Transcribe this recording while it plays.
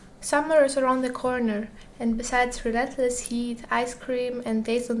Summer is around the corner, and besides relentless heat, ice cream, and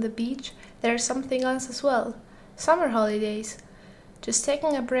days on the beach, there's something else as well. Summer holidays. Just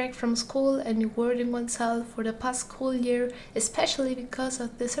taking a break from school and rewarding oneself for the past school year, especially because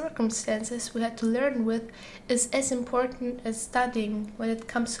of the circumstances we had to learn with, is as important as studying when it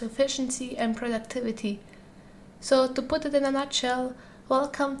comes to efficiency and productivity. So, to put it in a nutshell,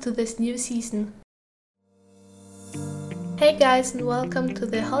 welcome to this new season. Hey guys, and welcome to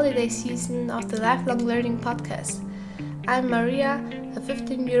the holiday season of the Lifelong Learning Podcast. I'm Maria, a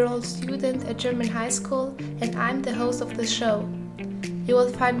 15-year-old student at German high school, and I'm the host of this show. You will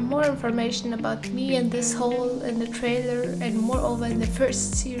find more information about me and this whole in the trailer, and moreover in the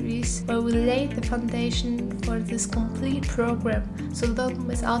first series where we laid the foundation for this complete program, so don't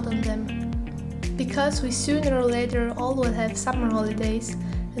miss out on them. Because we sooner or later all will have summer holidays,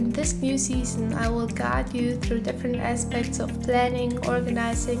 in this new season I will guide you through different aspects of planning,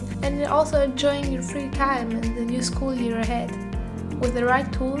 organizing, and also enjoying your free time in the new school year ahead. With the right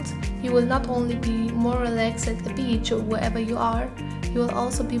tools, you will not only be more relaxed at the beach or wherever you are, you will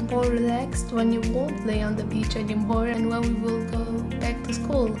also be more relaxed when you won't lay on the beach anymore and when we will go back to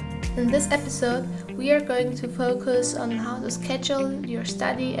school. In this episode, we are going to focus on how to schedule your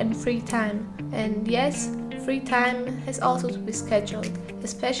study and free time. And yes, free time has also to be scheduled,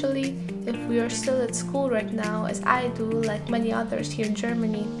 especially if we are still at school right now, as I do, like many others here in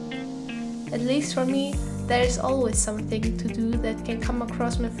Germany. At least for me, there is always something to do that can come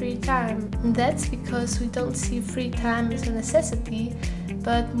across my free time. And that's because we don't see free time as a necessity,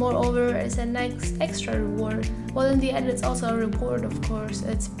 but moreover as an extra reward. Well, in the end, it's also a reward, of course.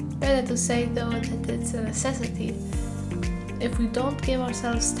 It's better to say, though, that it's a necessity. If we don't give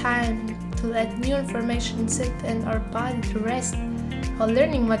ourselves time to let new information sit and our body to rest, our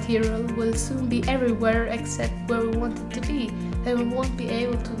learning material will soon be everywhere except where we want it to be, and we won't be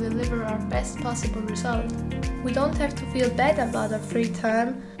able to deliver our best possible result. We don't have to feel bad about our free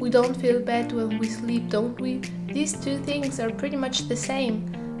time. We don't feel bad when we sleep, don't we? These two things are pretty much the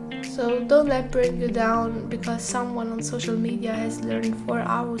same. So don't let it bring you down because someone on social media has learned 4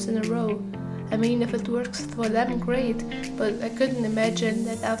 hours in a row. I mean, if it works for them, great, but I couldn't imagine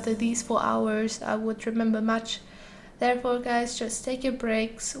that after these 4 hours I would remember much. Therefore, guys, just take your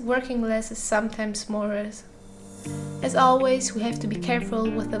breaks. Working less is sometimes more. As always, we have to be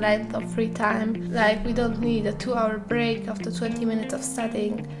careful with the length of free time, like we don't need a 2-hour break after 20 minutes of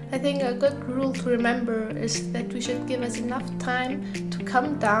studying. I think a good rule to remember is that we should give us enough time to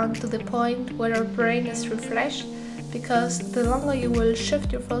come down to the point where our brain is refreshed, because the longer you will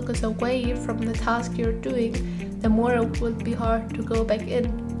shift your focus away from the task you're doing, the more it will be hard to go back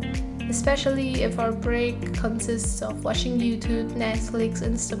in. Especially if our break consists of watching YouTube, Netflix,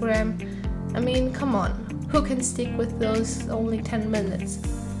 Instagram. I mean, come on, who can stick with those only 10 minutes?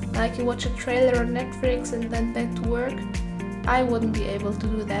 Like you watch a trailer on Netflix and then back to work? I wouldn't be able to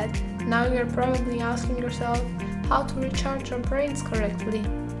do that. Now you're probably asking yourself how to recharge our brains correctly.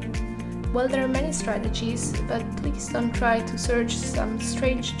 Well, there are many strategies, but please don't try to search some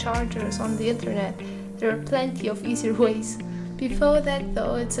strange chargers on the internet. There are plenty of easier ways. Before that,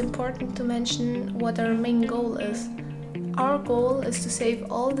 though, it's important to mention what our main goal is. Our goal is to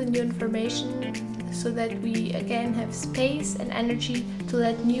save all the new information so that we again have space and energy to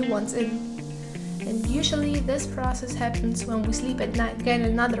let new ones in. And usually this process happens when we sleep at night. Again,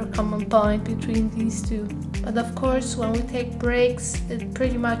 another common point between these two. But of course, when we take breaks, it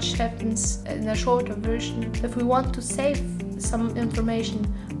pretty much happens in a shorter version. If we want to save some information,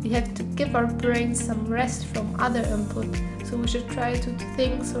 we have to give our brains some rest from other input. So we should try to do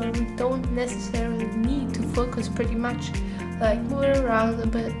things where we don't necessarily need to focus pretty much, like moving around a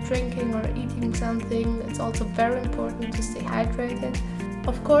bit, drinking or eating something. It's also very important to stay hydrated.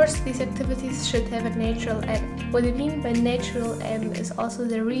 Of course, these activities should have a natural end. What I mean by natural end is also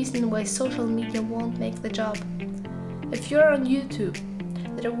the reason why social media won't make the job. If you're on YouTube,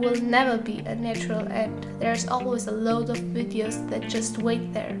 there will never be a natural end. There's always a load of videos that just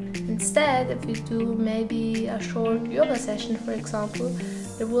wait there. Instead, if you do maybe a short yoga session, for example,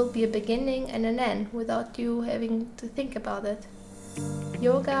 there will be a beginning and an end without you having to think about it.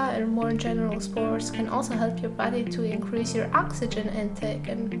 Yoga and more general sports can also help your body to increase your oxygen intake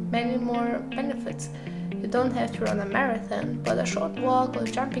and many more benefits. You don't have to run a marathon, but a short walk or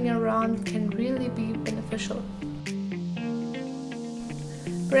jumping around can really be beneficial.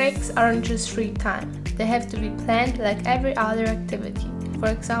 Breaks aren't just free time. They have to be planned like every other activity, for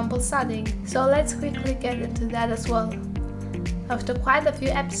example studying. So let's quickly get into that as well. After quite a few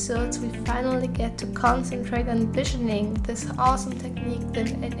episodes, we finally get to concentrate on visioning, this awesome technique that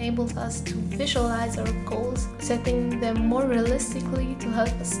enables us to visualize our goals, setting them more realistically to help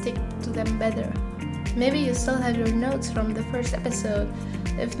us stick to them better. Maybe you still have your notes from the first episode.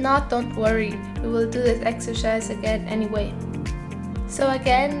 If not, don't worry, we will do this exercise again anyway. So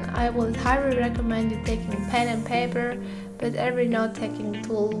again, I would highly recommend you taking pen and paper, but every note-taking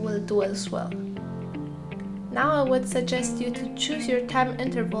tool will do as well. Now I would suggest you to choose your time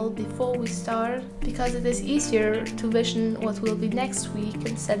interval before we start, because it is easier to vision what will be next week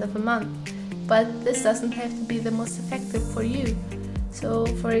instead of a month. But this doesn't have to be the most effective for you. So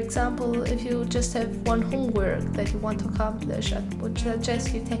for example, if you just have one homework that you want to accomplish, I would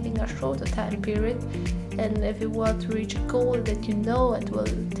suggest you taking a shorter time period. And if you want to reach a goal that you know it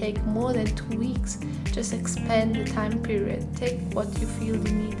will take more than 2 weeks, just expand the time period. Take what you feel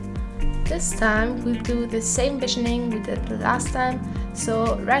you need. This time we'll do the same visioning we did the last time,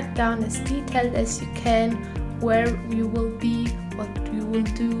 so write down as detailed as you can where you will be, what you will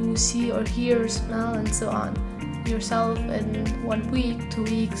do, see or hear, smell and so on, yourself in 1 week, 2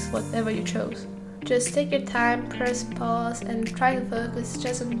 weeks, whatever you chose. Just take your time, press pause and try to focus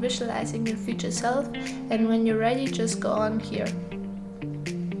just on visualizing your future self, and when you're ready just go on here.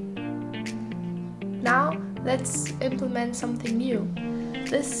 Now let's implement something new.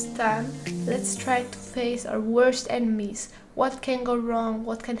 This time, let's try to face our worst enemies. What can go wrong?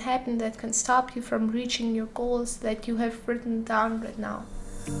 What can happen that can stop you from reaching your goals that you have written down right now?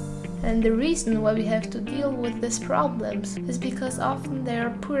 And the reason why we have to deal with these problems is because often they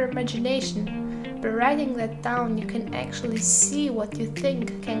are poor imagination. By writing that down, you can actually see what you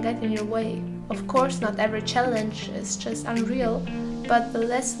think can get in your way. Of course, not every challenge is just unreal, but the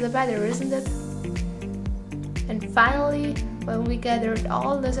less the better, isn't it? And finally, when we gathered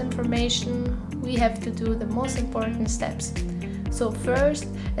all this information, we have to do the most important steps. So first,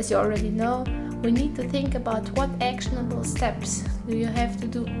 as you already know, we need to think about what actionable steps do you have to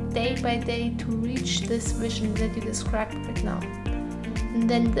do day by day to reach this vision that you described right now. And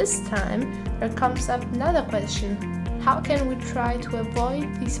then this time, there comes up another question. How can we try to avoid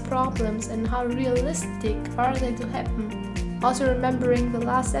these problems and how realistic are they to happen? Also remembering the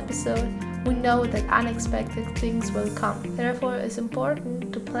last episode, we know that unexpected things will come. Therefore, it's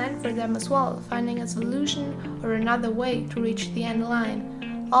important to plan for them as well, finding a solution or another way to reach the end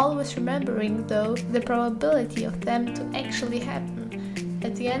line. Always remembering, though, the probability of them to actually happen.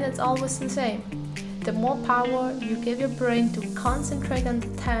 At the end, it's always the same. The more power you give your brain to concentrate on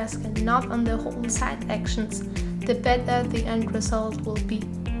the task and not on the whole side actions, the better the end result will be.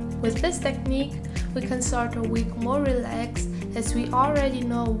 With this technique, we can start our week more relaxed, as we already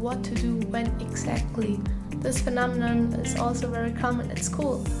know what to do when exactly. This phenomenon is also very common at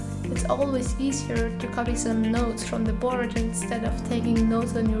school. It's always easier to copy some notes from the board instead of taking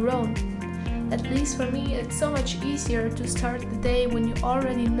notes on your own. At least for me, it's so much easier to start the day when you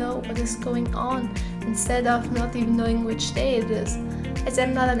already know what is going on instead of not even knowing which day it is. As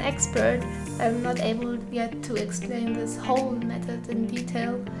I'm not an expert, I'm not able yet to explain this whole method in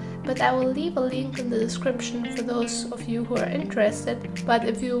detail, but I will leave a link in the description for those of you who are interested. But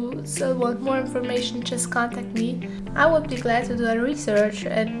if you still want more information, just contact me. I would be glad to do a research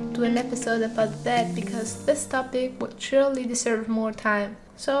and do an episode about that, because this topic would surely deserve more time.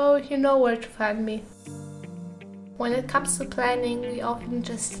 So you know where to find me. When it comes to planning, we often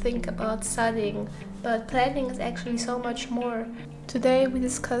just think about studying, but planning is actually so much more. Today we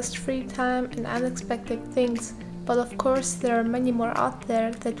discussed free time and unexpected things, but of course there are many more out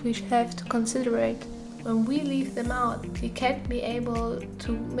there that we have to consider. When we leave them out, we can't be able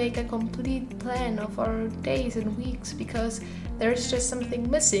to make a complete plan of our days and weeks because there's just something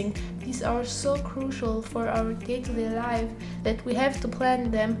missing. These are so crucial for our day-to-day life that we have to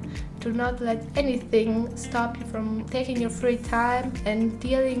plan them to not let anything stop you from taking your free time and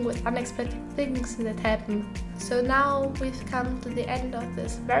dealing with unexpected things that happen. So now we've come to the end of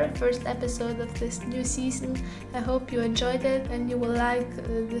this very first episode of this new season. I hope you enjoyed it and you will like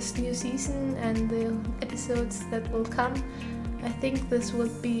this new season and the episodes that will come. I think this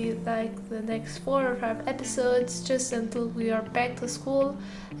would be like the next 4 or 5 episodes just until we are back to school,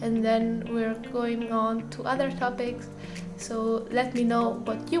 and then we're going on to other topics. So let me know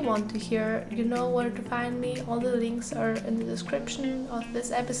what you want to hear. You know where to find me. All the links are in the description of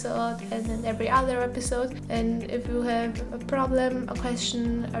this episode and in every other episode. And if you have a problem, a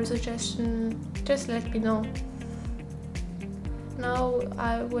question, or suggestion, just let me know. Now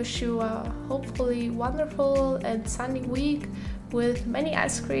I wish you a hopefully wonderful and sunny week with many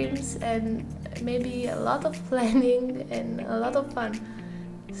ice creams and maybe a lot of planning and a lot of fun.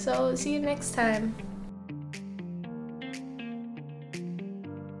 So see you next time.